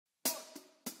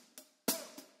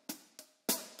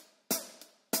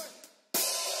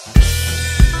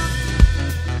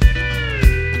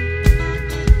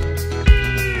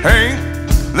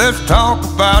let's talk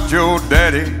about your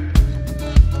daddy.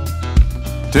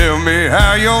 Tell me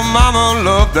how your mama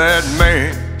loved that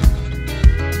man.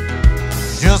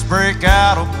 Just break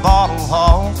out a bottle,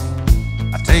 Hall.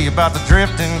 I tell you about the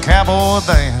drifting cowboy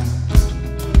band.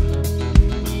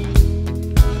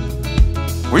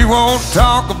 We won't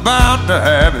talk about the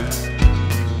habits,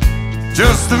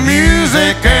 just the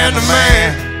music and the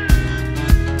man.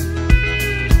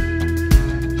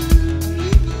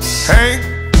 Hey,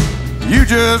 you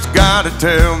just gotta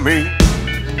tell me,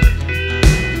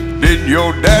 did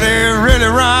your daddy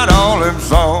really write all them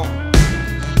songs?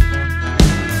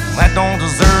 That don't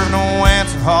deserve no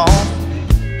answer, Hall.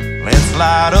 Let's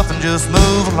slide up and just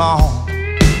move along.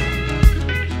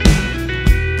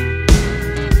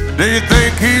 Do you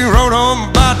think he wrote them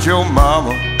about your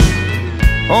mama,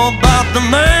 or about the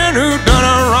man who done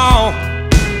her wrong?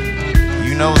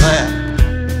 You know that.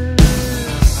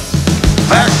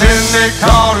 Back then they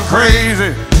called him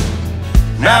crazy,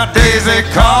 nowadays they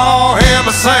call him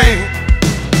a saint.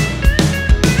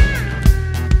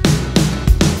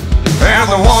 And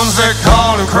the ones that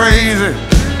call him crazy,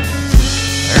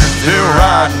 they're still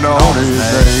riding on his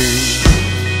name.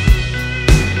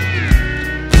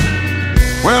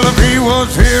 Well, if he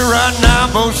was here right now,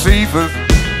 Bocephus,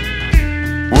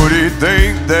 would he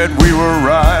think that we were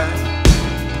right?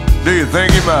 Do you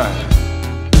think he might?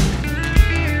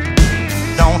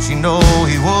 Don't you know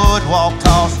he would walk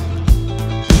toss?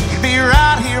 He'd be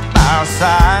right here by our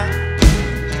side.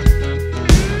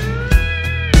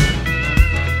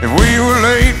 If we were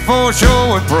late for a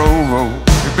show in Provo,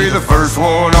 he'd be the first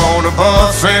one on the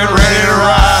bus and ready to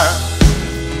ride.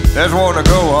 There's one to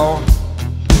go on.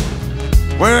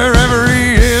 Wherever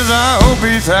he is, I hope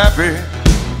he's happy.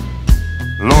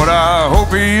 Lord, I hope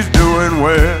he's doing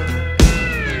well.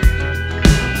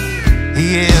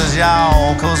 He is,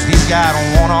 y'all, 'cause he's got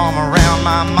one arm around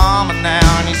my mama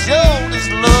now, and he showed his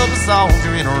love a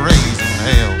soldier in a raising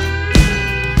hell.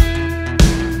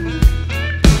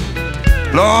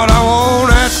 Lord, I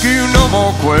won't ask you no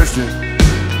more questions,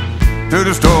 to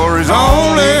the stories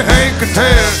only Hank can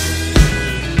tell.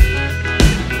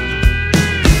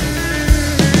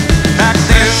 Back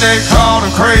then they called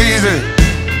him crazy,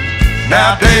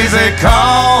 nowadays they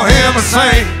call him a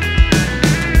saint.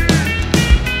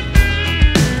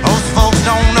 Most folks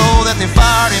don't know that they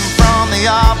fired him from the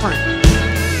Opry,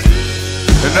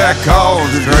 and that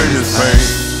caused the greatest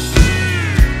pain.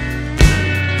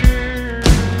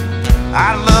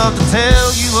 I'd love to tell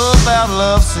you about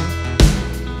Lovesy,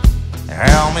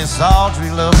 how Miss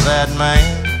Audrey loved that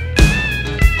man.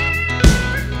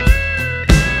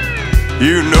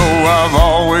 You know I've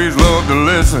always loved to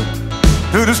listen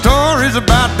to the stories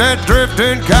about that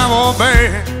drifting cowboy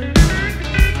band.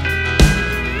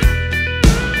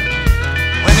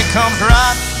 When it comes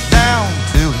right down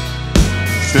to it,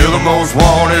 still the most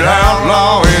wanted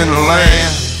outlaw in the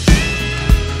land.